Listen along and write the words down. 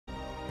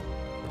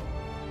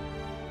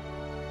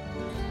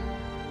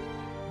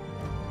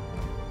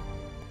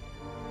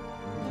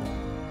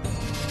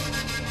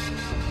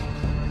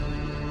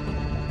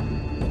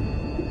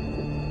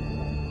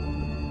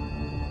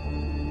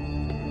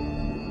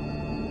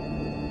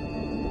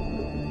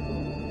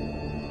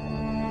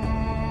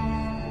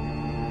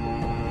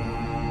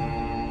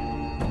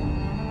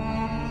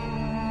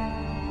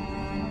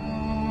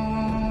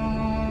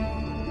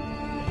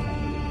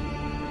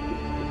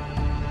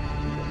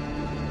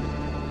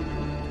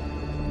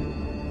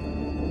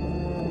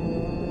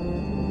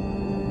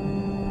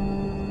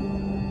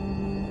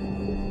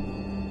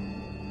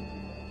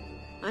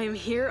I'm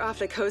here off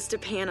the coast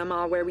of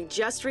Panama where we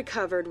just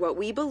recovered what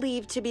we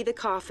believe to be the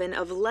coffin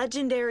of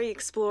legendary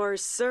explorer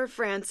Sir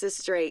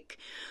Francis Drake,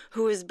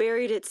 who was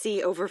buried at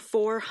sea over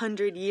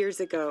 400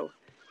 years ago.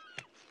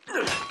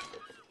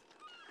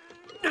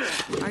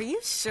 Are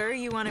you sure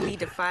you want to be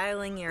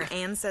defiling your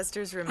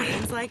ancestors'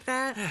 remains like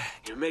that?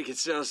 You make it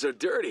sound so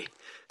dirty.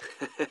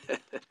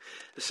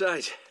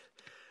 Besides,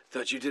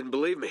 thought you didn't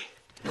believe me.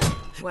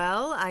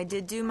 Well, I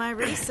did do my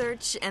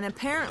research, and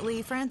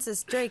apparently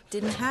Francis Drake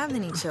didn't have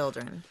any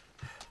children.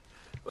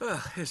 Well,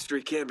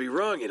 history can't be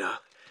wrong, you know.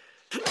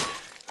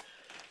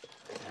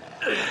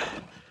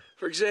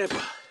 For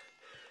example,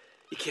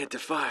 you can't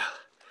defile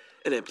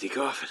an empty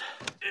coffin.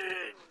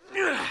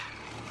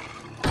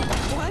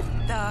 What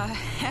the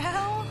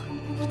hell?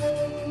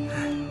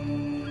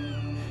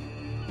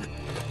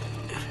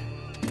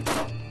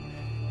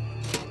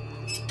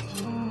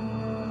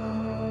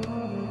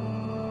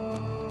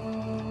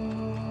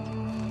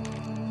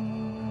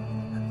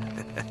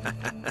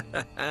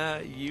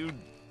 You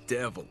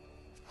devil.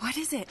 What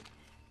is it?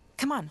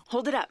 Come on,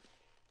 hold it up.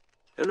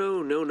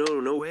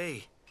 No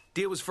way.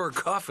 Deal was for a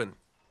coffin.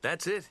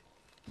 That's it.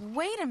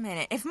 Wait a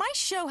minute. If my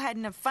show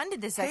hadn't have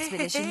funded this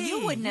expedition,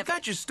 you wouldn't have... You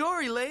got your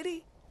story,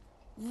 lady.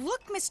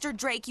 Look, Mr.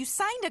 Drake, you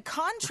signed a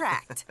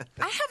contract.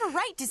 I have a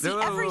right to see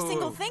every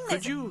single thing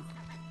that's... Could you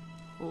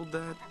hold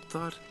that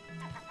thought?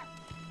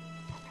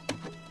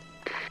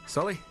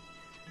 Sully,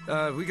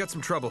 we got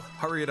some trouble.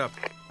 Hurry it up.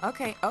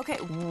 Okay.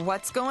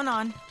 What's going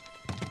on?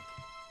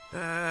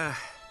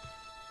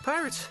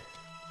 Pirates.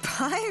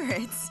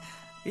 Pirates?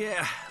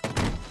 Yeah,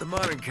 the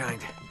modern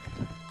kind.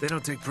 They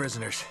don't take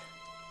prisoners.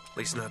 At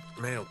least not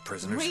male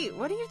prisoners. Wait,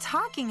 what are you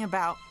talking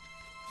about?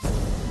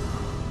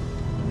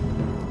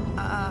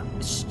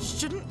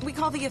 Shouldn't we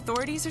call the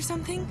authorities or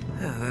something?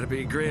 Yeah, that'd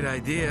be a great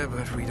idea,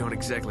 but we don't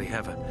exactly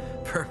have a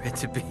permit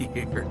to be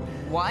here.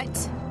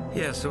 What?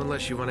 Yeah, so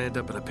unless you want to end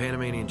up in a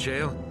Panamanian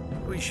jail,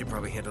 we should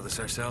probably handle this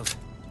ourselves.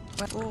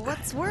 Well,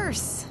 what's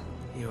worse?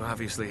 You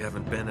obviously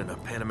haven't been in a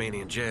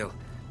Panamanian jail.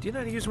 Do you know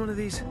how to use one of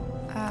these?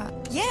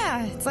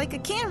 Yeah, it's like a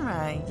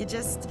camera. You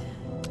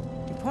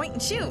point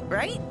and shoot,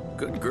 right?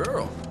 Good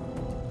girl.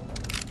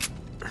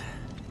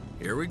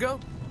 Here we go.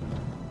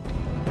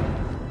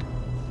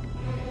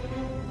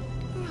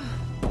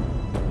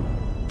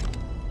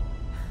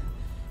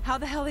 How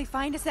the hell they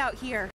find us out here?